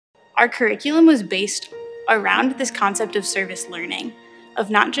Our curriculum was based around this concept of service learning,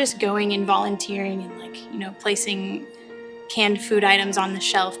 of not just going and volunteering and placing canned food items on the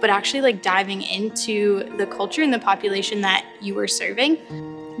shelf, but actually diving into the culture and the population that you were serving,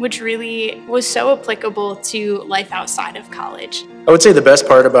 which really was so applicable to life outside of college. I would say the best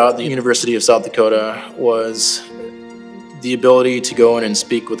part about the University of South Dakota was the ability to go in and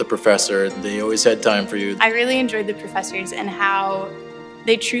speak with a professor. They always had time for you. I really enjoyed the professors and how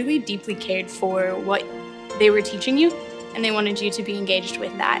they truly deeply cared for what they were teaching you, and they wanted you to be engaged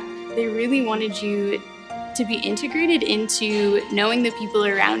with that. They really wanted you to be integrated into knowing the people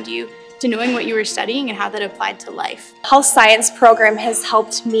around you, to knowing what you were studying and how that applied to life. Health science program has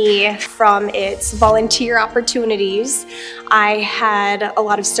helped me from its volunteer opportunities. I had a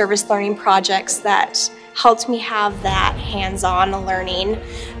lot of service learning projects that helped me have that hands-on learning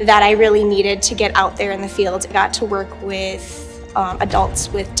that I really needed to get out there in the field. I got to work with adults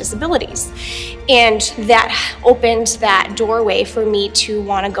with disabilities, and that opened that doorway for me to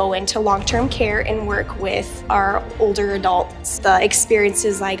want to go into long-term care and work with our older adults. The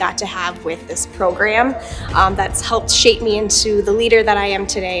experiences I got to have with this program, that's helped shape me into the leader that I am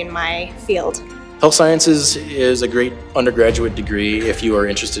today in my field. Health sciences is a great undergraduate degree if you are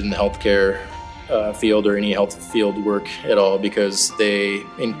interested in the healthcare field or any health field work at all, because they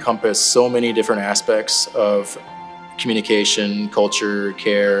encompass so many different aspects of communication, culture,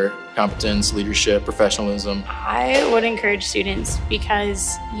 care, competence, leadership, professionalism. I would encourage students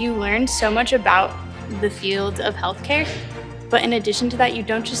because you learn so much about the field of healthcare, but in addition to that, you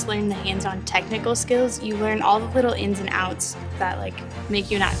don't just learn the hands-on technical skills, you learn all the little ins and outs that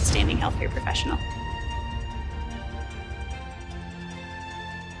make you an outstanding healthcare professional.